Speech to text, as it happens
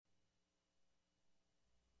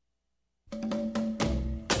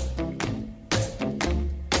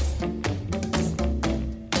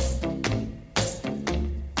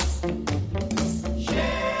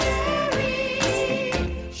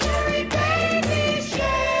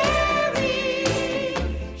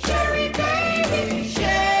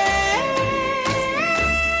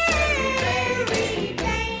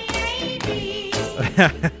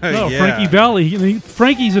No, Yeah. Frankie Valley.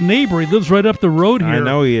 Frankie's a neighbor. He lives right up the road here. I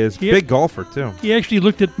know he is. Big golfer, too. He actually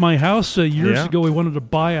looked at my house years Yeah. ago. He wanted to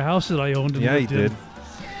buy a house that I owned. And Yeah, he lived in. did.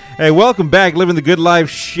 Hey, welcome back. Living the Good Life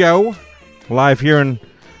show. Live here in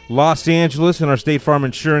Los Angeles in our State Farm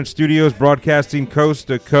Insurance studios, broadcasting coast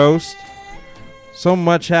to coast. So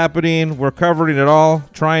much happening. We're covering it all,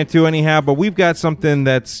 trying to anyhow, but we've got something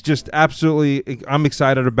that's just absolutely I'm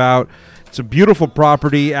excited about. It's a beautiful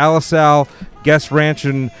property, Alisal Guest Ranch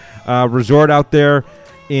and Resort out there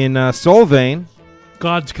in Solvang.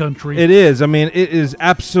 God's country. It is. I mean, it is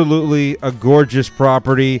absolutely a gorgeous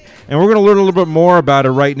property, and we're going to learn a little bit more about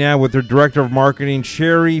it right now with their Director of Marketing,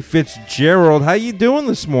 Sherry Fitzgerald. How you doing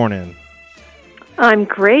this morning? I'm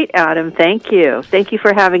great, Adam. Thank you. Thank you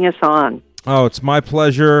for having us on. Oh, it's my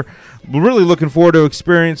pleasure. We're really looking forward to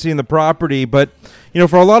experiencing the property. But,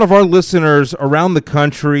 for a lot of our listeners around the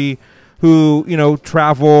country who,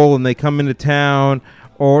 travel and they come into town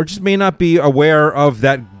or just may not be aware of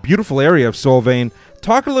that beautiful area of Solvang,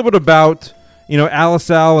 talk a little bit about,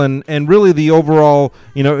 Alisal and really the overall,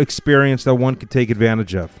 experience that one could take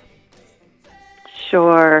advantage of.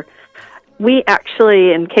 Sure. We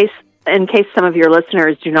actually, in case some of your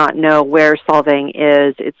listeners do not know where Solvang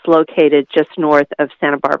is, it's located just north of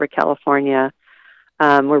Santa Barbara, California.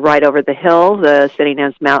 We're right over the hill, the San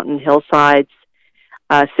Ynez Mountain hillsides,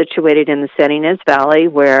 situated in the San Ynez Valley,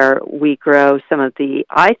 where we grow some of the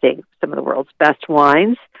world's best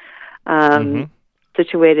wines.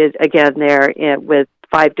 Situated, again, there with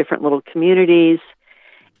 5 different little communities.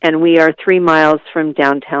 And we are 3 miles from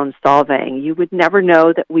downtown Solvang. You would never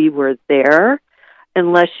know that we were there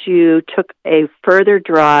unless you took a further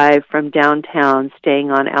drive from downtown,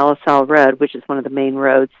 staying on Alisal Road, which is one of the main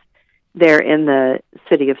roads there in the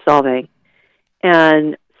city of Solvang.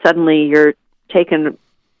 And suddenly you're taken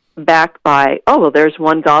back by, there's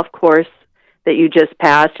one golf course that you just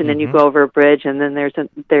passed, and then you go over a bridge, and then there's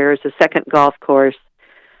a second golf course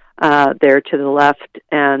there to the left,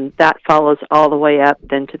 and that follows all the way up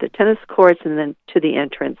then to the tennis courts and then to the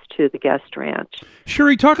entrance to the guest ranch.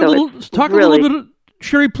 Sherry,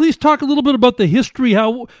 Sherry, please talk a little bit about the history,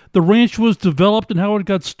 how the ranch was developed and how it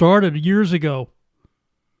got started years ago.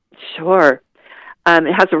 Sure.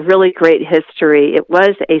 It has a really great history. It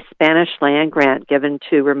was a Spanish land grant given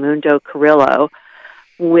to Raimundo Carrillo,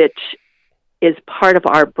 which is part of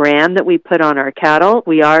our brand that we put on our cattle.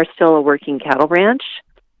 We are still a working cattle ranch.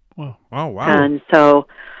 Wow. Oh, wow. And so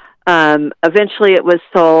eventually it was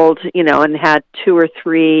sold, and had 2 or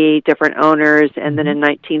 3 different owners. And then in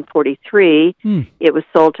 1943, it was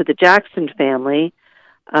sold to the Jackson family.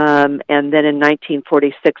 And then in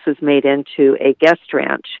 1946 was made into a guest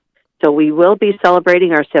ranch. So we will be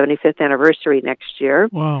celebrating our 75th anniversary next year.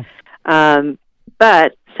 Wow.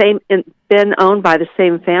 But been owned by the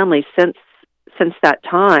same family since that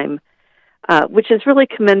time, which is really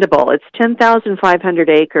commendable. It's 10,500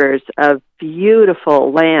 acres of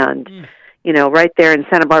beautiful land, right there in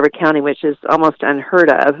Santa Barbara County, which is almost unheard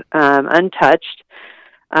of, untouched.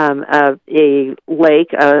 A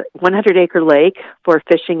lake, a 100-acre lake for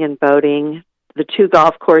fishing and boating. The 2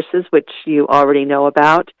 golf courses, which you already know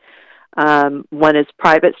about. One is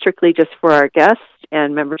private, strictly just for our guests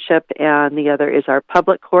and membership, and the other is our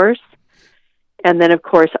public course. And then, of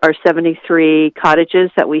course, our 73 cottages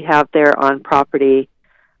that we have there on property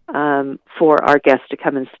for our guests to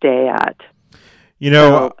come and stay at.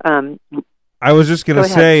 I was just going to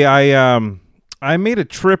say, I made a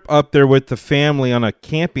trip up there with the family on a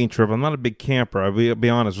camping trip. I'm not a big camper. I'll be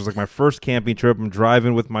honest. It was like my first camping trip. I'm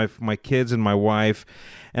driving with my kids and my wife,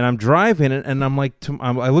 and I'm driving, and I'm like,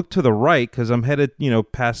 I look to the right because I'm headed,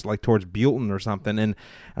 past like towards Buellton or something, and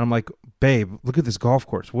I'm like, babe, look at this golf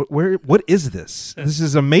course. What is this? This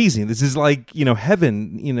is amazing. This is like,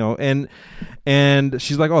 heaven, and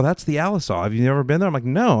she's like, oh, that's the Alisal. Have you never been there? I'm like,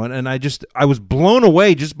 no, and I was blown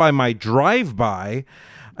away just by my drive-by.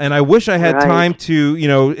 And I wish I had time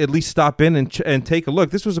to, at least stop in and take a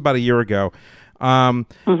look. This was about a year ago.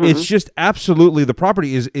 It's just absolutely, the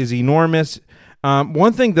property is enormous.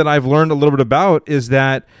 One thing that I've learned a little bit about is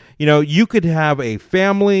that, you could have a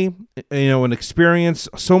family, an experience,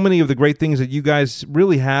 so many of the great things that you guys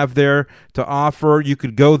really have there to offer. You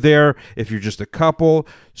could go there if you're just a couple.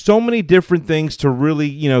 So many different things to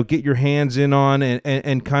really, get your hands in on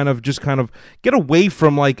and kind of get away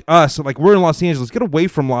from like us. Like we're in Los Angeles, get away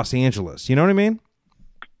from Los Angeles. You know what I mean?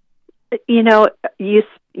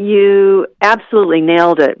 You absolutely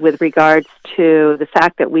nailed it with regards to the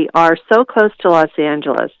fact that we are so close to Los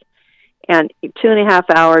Angeles, and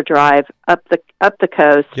 2.5-hour drive up the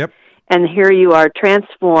coast. Yep. And here you are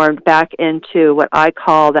transformed back into what I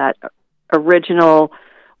call that original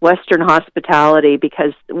Western hospitality,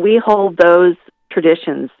 because we hold those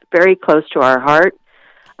traditions very close to our heart.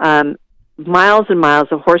 Miles and miles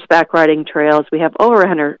of horseback riding trails. We have over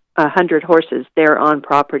 100 horses there on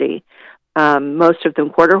property. Most of them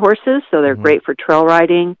quarter horses, so they're great for trail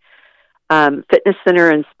riding. Fitness center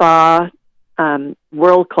and spa,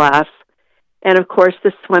 world class. And of course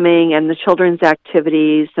the swimming and the children's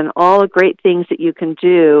activities and all the great things that you can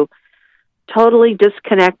do totally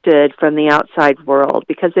disconnected from the outside world,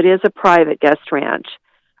 because it is a private guest ranch.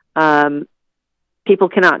 People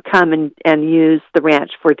cannot come and use the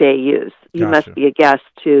ranch for day use. You must be a guest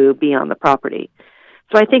to be on the property.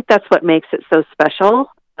 So I think that's what makes it so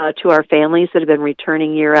special to our families that have been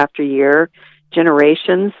returning year after year,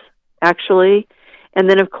 generations actually. And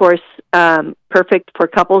then, of course, perfect for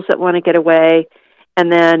couples that want to get away.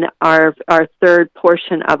 And then our third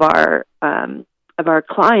portion of our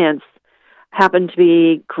clients happen to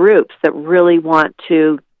be groups that really want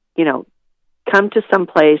to, come to some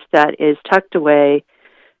place that is tucked away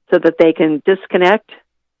so that they can disconnect,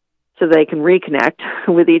 so they can reconnect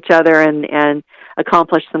with each other and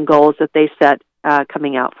accomplish some goals that they set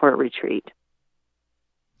coming out for a retreat.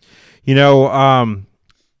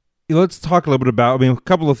 Let's talk a little bit about, a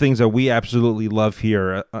couple of things that we absolutely love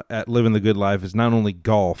here at Living the Good Life is not only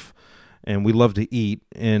golf, and we love to eat,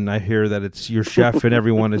 and I hear that it's your chef and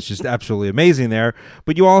everyone is just absolutely amazing there,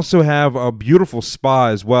 but you also have a beautiful spa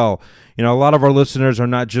as well. A lot of our listeners are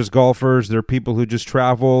not just golfers, they're people who just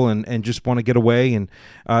travel and just want to get away, and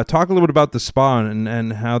talk a little bit about the spa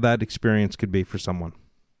and how that experience could be for someone.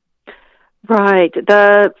 Right.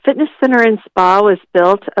 The fitness center and spa was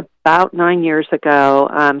built about 9 years ago,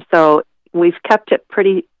 so we've kept it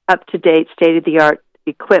pretty up-to-date, state-of-the-art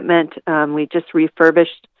equipment. We just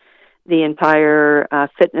refurbished the entire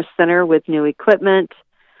fitness center with new equipment.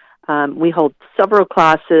 We hold several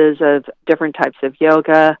classes of different types of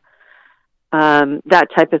yoga, that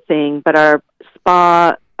type of thing. But our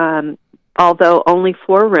spa, although only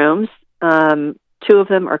 4 rooms, 2 of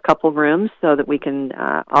them are couple rooms so that we can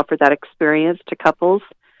offer that experience to couples.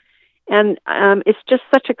 And it's just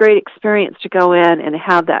such a great experience to go in and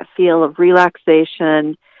have that feel of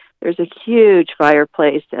relaxation. There's a huge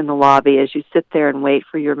fireplace in the lobby as you sit there and wait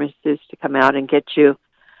for your masseuse to come out and get you.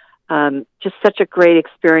 Just such a great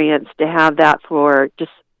experience to have that for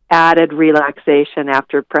just added relaxation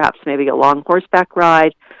after perhaps maybe a long horseback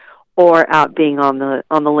ride or out being on the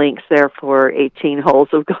links there for 18 holes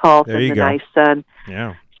of golf in the nice sun.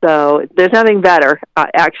 Yeah. So there's nothing better,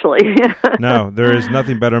 actually. No, there is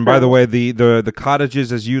nothing better. And by the way, the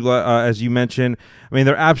cottages, as you mentioned,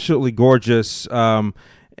 they're absolutely gorgeous.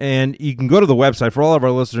 And you can go to the website for all of our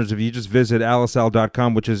listeners. If you just visit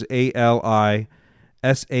alisal.com, which is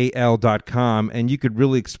ALISAL.com, and you could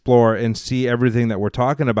really explore and see everything that we're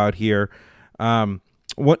talking about here.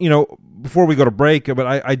 Before we go to break, but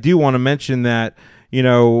I do want to mention that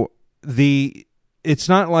it's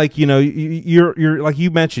not like you're like you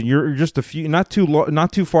mentioned, you're just a few, not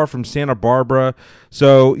too far from Santa Barbara,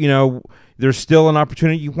 so there's still an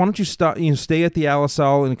opportunity. Why don't you stay at the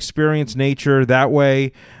Alisal and experience nature that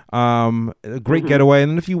way? A great getaway,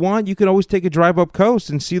 and then if you want, you can always take a drive up coast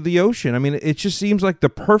and see the ocean. It just seems like the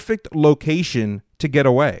perfect location to get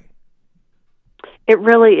away. It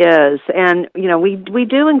really is, and we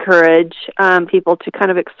do encourage people to kind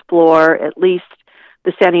of explore at least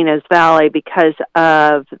the Santa Ynez Valley because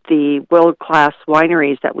of the world-class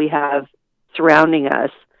wineries that we have surrounding us.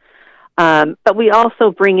 But we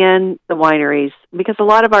also bring in the wineries because a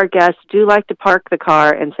lot of our guests do like to park the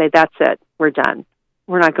car and say, "That's it, we're done.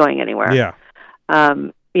 We're not going anywhere." Yeah.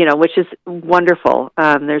 Which is wonderful.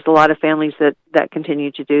 There's a lot of families that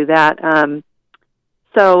continue to do that.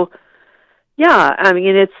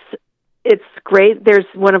 It's great. There's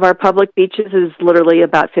one of our public beaches is literally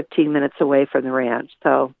about 15 minutes away from the ranch.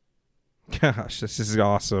 So, gosh, this is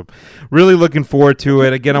awesome. Really looking forward to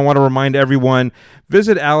it. Again, I want to remind everyone,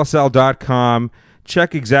 visit alisal.com.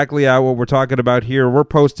 Check exactly out what we're talking about here. We're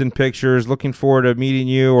posting pictures, looking forward to meeting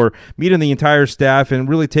you or meeting the entire staff and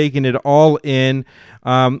really taking it all in.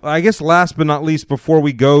 I guess last but not least, before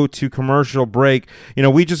we go to commercial break,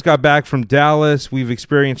 we just got back from Dallas. We've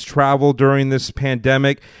experienced travel during this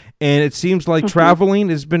pandemic, and it seems like traveling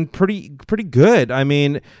has been pretty good.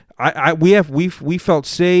 We felt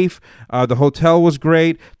safe. The hotel was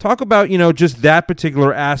great. Talk about, just that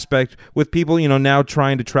particular aspect with people, now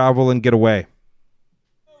trying to travel and get away.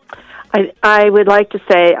 I would like to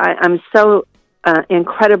say I'm so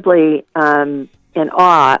incredibly in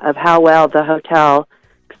awe of how well the hotel,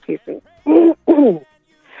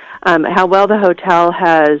 how well the hotel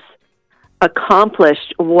has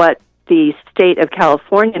accomplished what the state of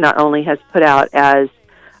California not only has put out as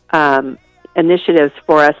initiatives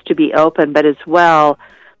for us to be open, but as well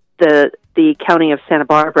the County of Santa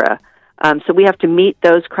Barbara. So we have to meet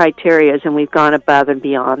those criteria, and we've gone above and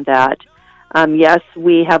beyond that. Yes,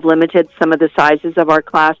 we have limited some of the sizes of our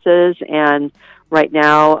classes, and right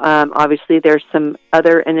now, obviously, there's some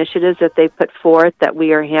other initiatives that they put forth that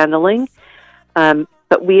we are handling.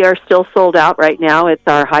 But we are still sold out right now. It's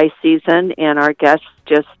our high season, and our guests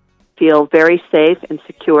just feel very safe and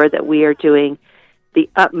secure that we are doing the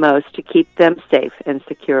utmost to keep them safe and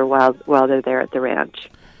secure while they're there at the ranch.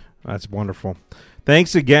 That's wonderful.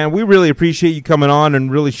 Thanks again. We really appreciate you coming on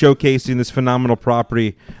and really showcasing this phenomenal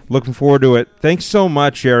property. Looking forward to it. Thanks so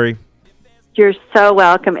much, Sherry. You're so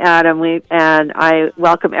welcome, Adam. And I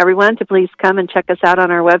welcome everyone to please come and check us out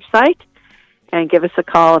on our website and give us a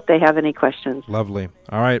call if they have any questions. Lovely.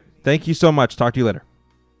 All right. Thank you so much. Talk to you later.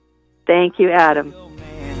 Thank you, Adam.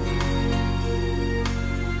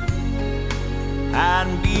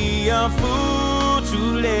 I'd be a fool to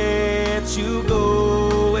let you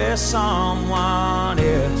go with someone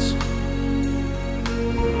else.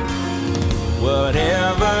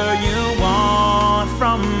 Whatever you want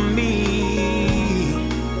from me,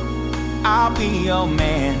 I'll be your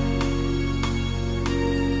man.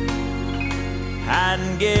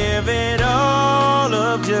 I'd give it all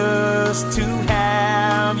up just to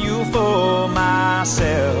have you for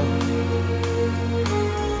myself.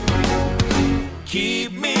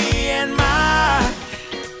 Keep me in mind.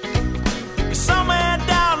 Somewhere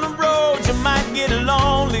down the road you might get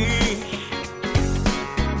lonely.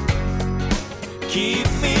 Keep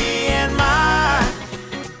me in mind,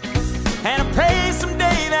 and I pray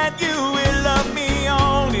someday that you will love me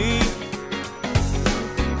only.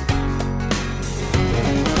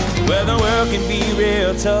 Well, the world can be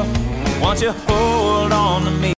real tough once you hold on to me.